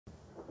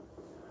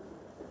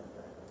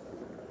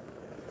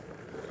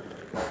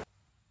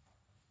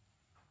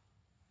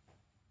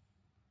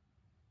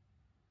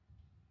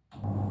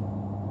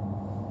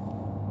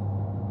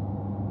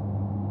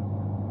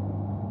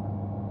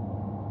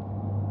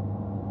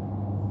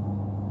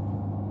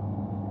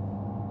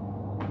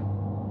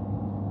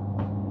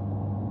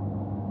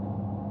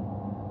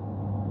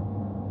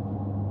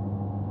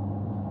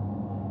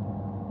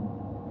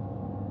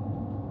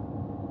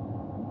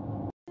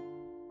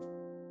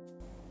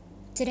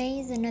Today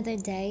is another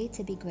day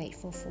to be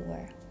grateful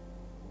for.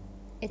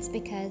 It's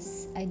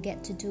because I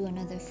get to do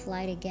another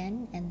flight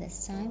again, and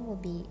this time will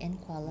be in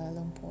Kuala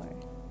Lumpur.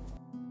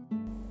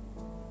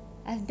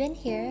 I've been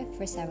here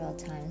for several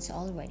times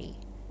already,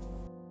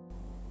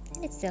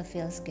 and it still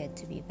feels good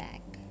to be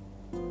back.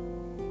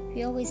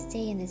 We always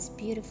stay in this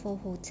beautiful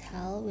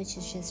hotel which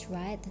is just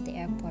right at the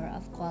airport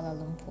of Kuala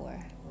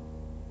Lumpur.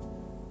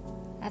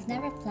 I've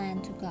never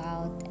planned to go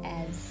out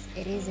as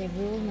it is a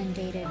rule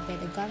mandated by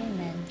the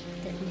government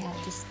that we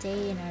have to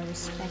stay in our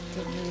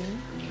respective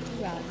room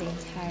throughout the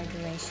entire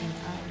duration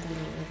of the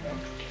layover.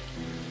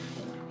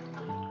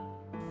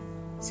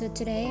 So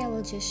today I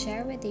will just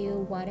share with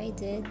you what I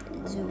did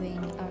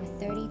during our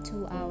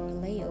 32-hour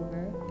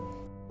layover.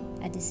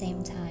 At the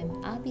same time,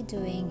 I'll be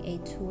doing a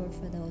tour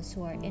for those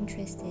who are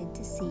interested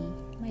to see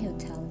my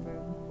hotel room.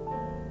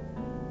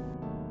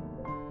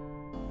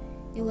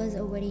 It was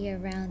already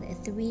around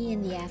 3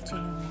 in the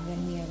afternoon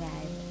when we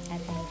arrived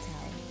at the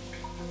hotel.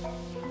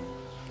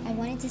 I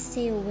wanted to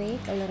stay awake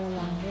a little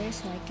longer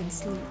so I can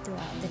sleep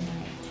throughout the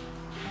night.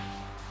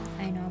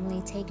 I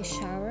normally take a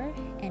shower,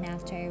 and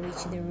after I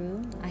reach the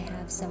room, I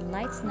have some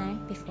light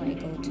snack before I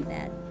go to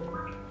bed.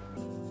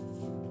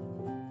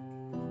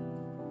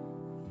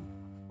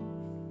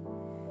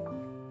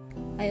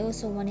 I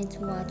also wanted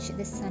to watch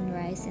the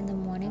sunrise in the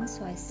morning,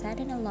 so I set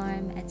an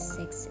alarm at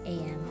 6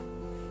 a.m.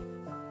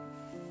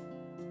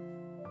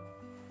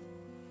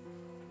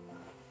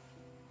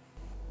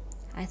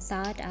 I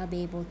thought I'll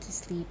be able to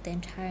sleep the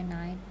entire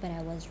night, but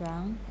I was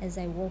wrong as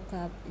I woke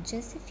up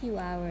just a few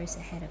hours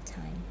ahead of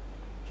time.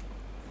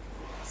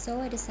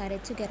 So I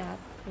decided to get up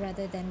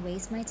rather than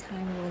waste my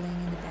time rolling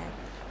in the bed.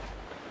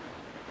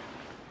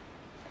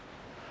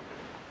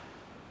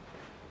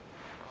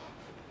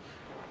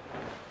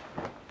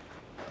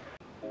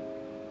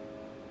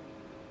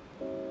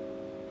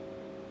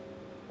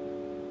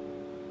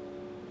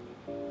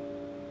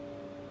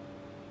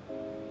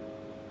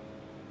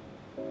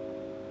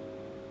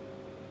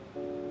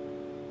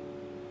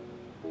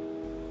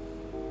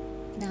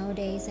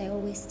 Nowadays, I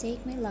always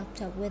take my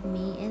laptop with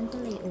me in the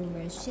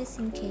layovers just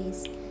in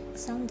case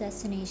some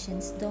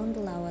destinations don't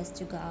allow us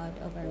to go out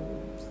of our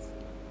rooms.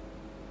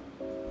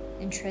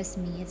 And trust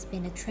me, it's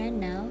been a trend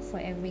now for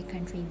every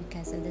country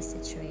because of the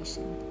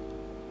situation.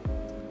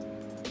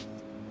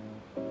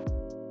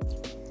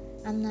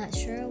 I'm not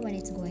sure when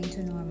it's going to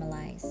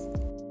normalize.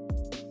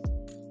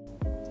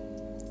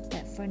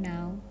 But for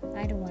now,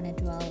 I don't want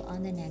to dwell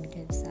on the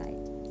negative side.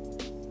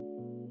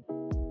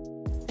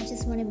 I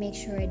just want to make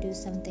sure I do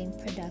something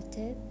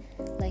productive,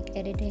 like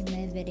editing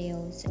my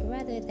videos,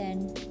 rather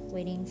than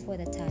waiting for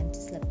the time to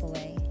slip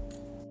away.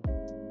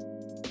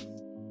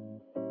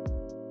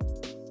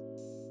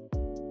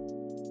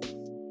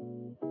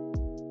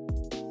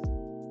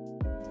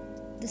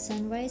 The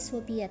sunrise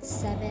will be at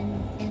 7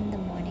 in the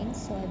morning,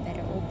 so I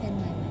better open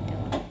my window.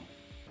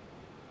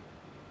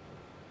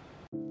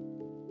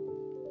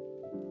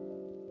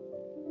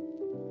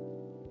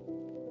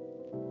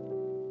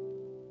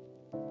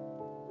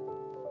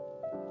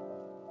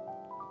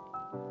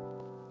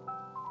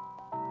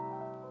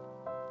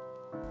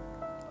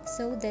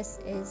 So this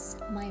is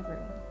my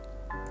room.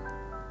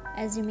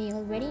 As you may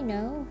already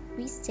know,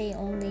 we stay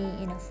only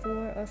in a 4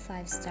 or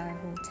 5-star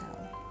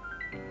hotel.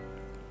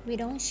 We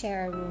don't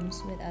share our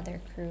rooms with other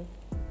crew.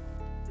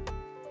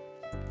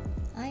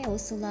 I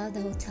also love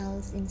the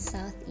hotels in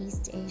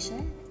Southeast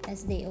Asia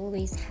as they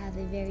always have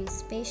a very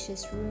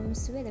spacious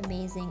rooms with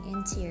amazing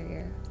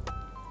interior.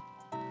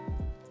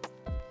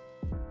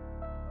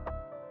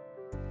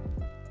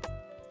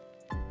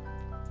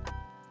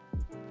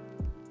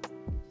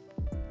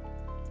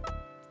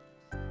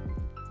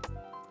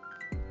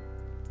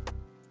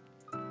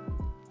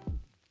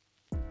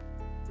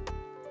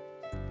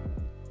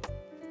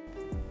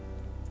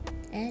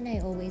 And I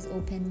always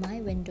open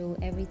my window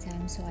every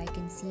time so I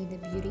can see the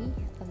beauty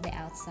of the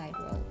outside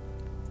world.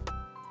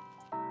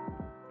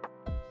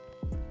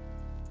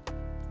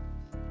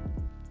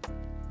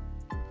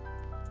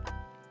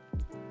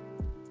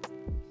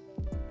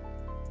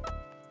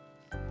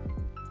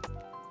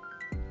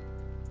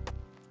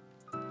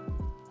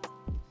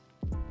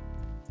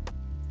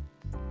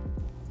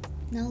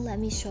 Now let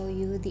me show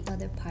you the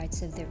other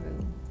parts of the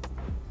room.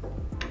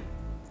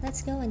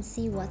 Let's go and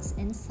see what's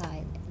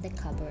inside the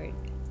cupboard.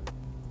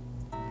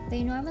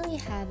 They normally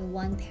have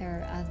one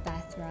pair of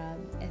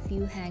bathrobe, a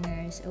few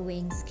hangers, a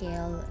weighing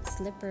scale,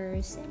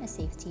 slippers, and a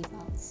safety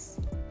box.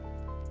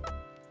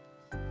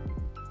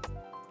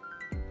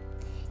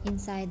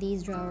 Inside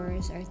these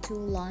drawers are 2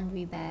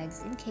 laundry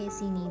bags in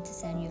case you need to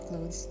send your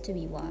clothes to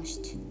be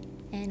washed,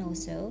 and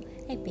also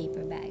a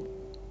paper bag.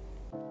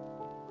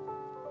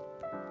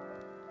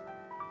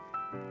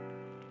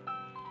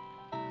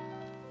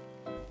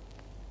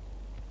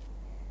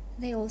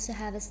 They also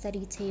have a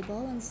study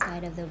table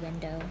inside of the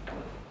window.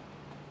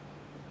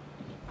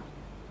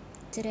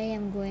 Today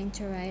I'm going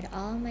to write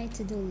all my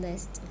to-do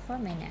list for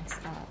my next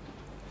stop.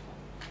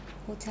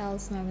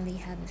 Hotels normally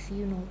have a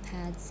few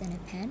notepads and a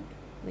pen,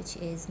 which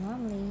is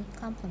normally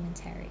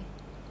complimentary.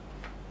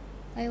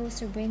 I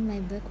also bring my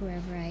book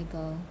wherever I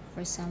go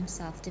for some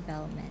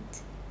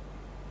self-development.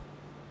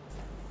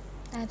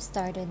 I've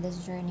started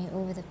this journey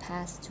over the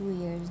past 2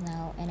 years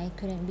now, and I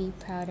couldn't be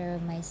prouder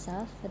of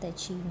myself for the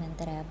achievement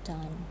that I have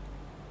done.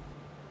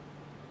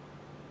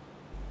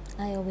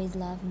 I always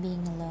love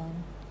being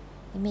alone.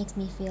 It makes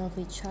me feel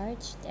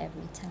recharged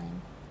every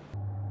time.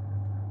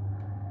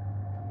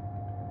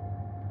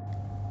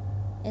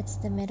 It's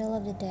the middle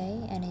of the day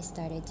and I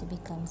started to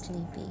become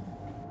sleepy.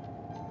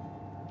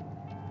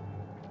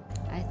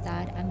 I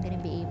thought I'm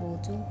gonna be able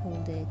to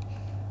hold it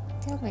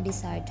till my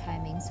desired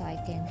timing so I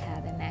can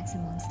have a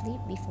maximum sleep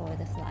before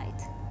the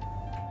flight.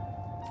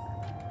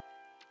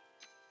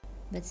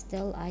 But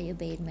still, I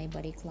obeyed my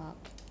body clock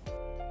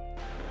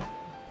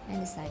and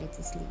decided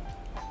to sleep.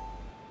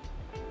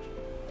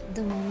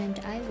 The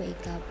moment I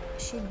wake up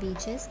should be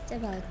just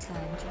about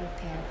time to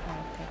prepare for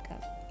a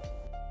pickup.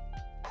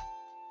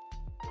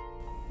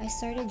 I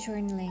started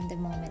journaling the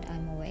moment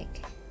I'm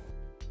awake.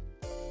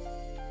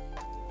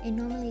 It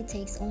normally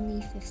takes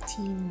only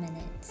 15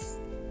 minutes,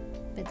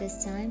 but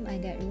this time I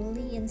got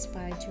really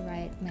inspired to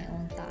write my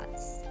own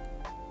thoughts.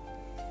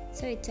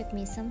 So it took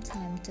me some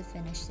time to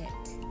finish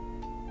it.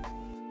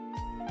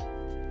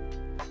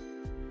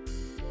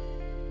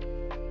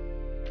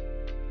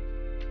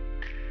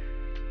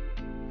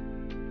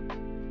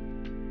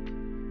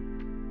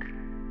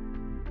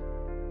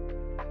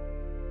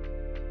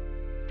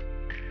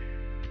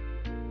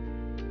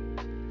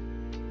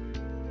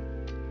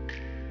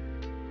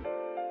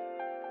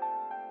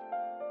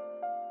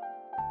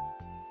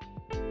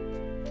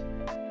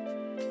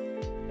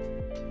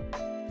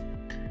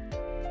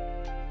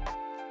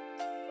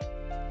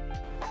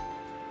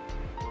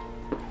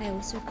 I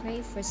also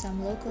crave for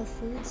some local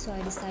food, so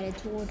I decided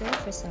to order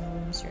for some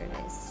room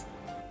service.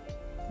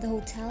 The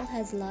hotel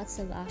has lots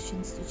of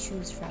options to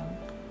choose from,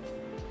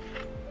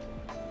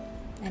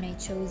 and I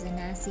chose a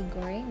nasi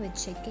goreng with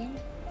chicken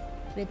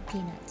with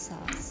peanut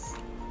sauce.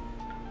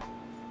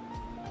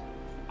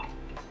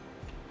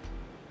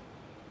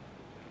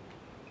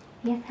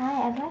 Yes,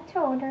 hi, I'd like to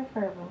order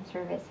for room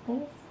service,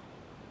 please.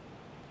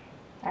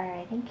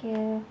 Alright, thank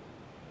you.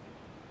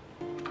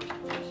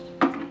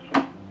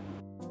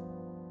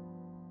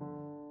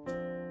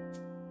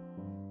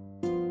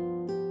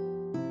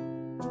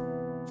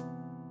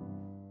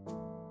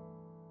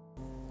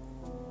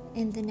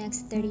 In the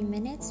next 30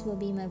 minutes will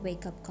be my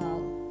wake-up call,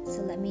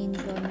 so let me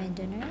enjoy my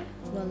dinner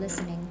while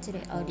listening to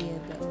the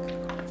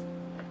audiobook.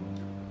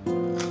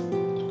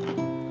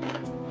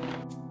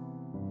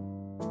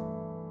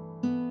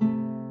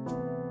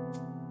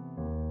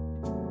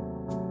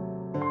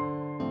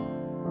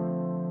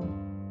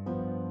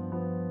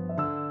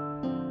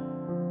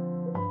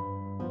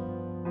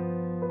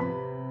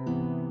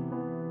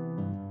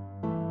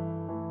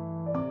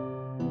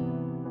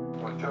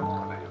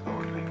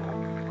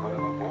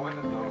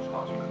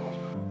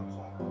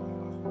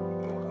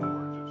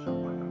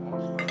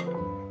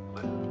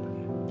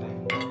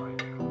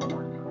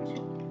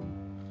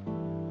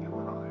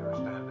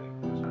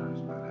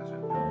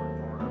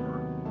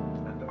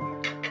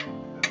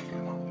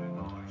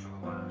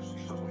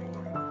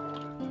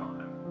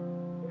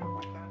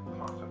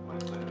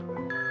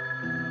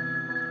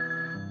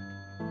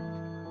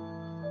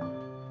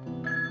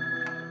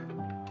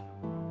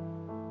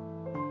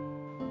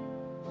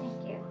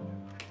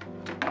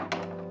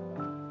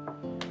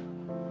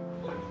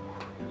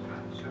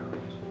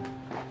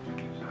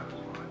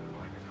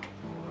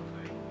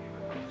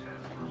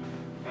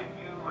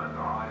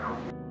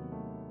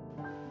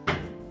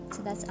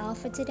 So that's all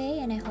for today,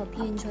 and I hope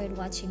you enjoyed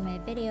watching my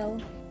video.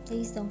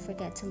 Please don't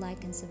forget to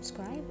like and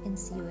subscribe, and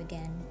see you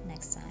again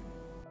next time.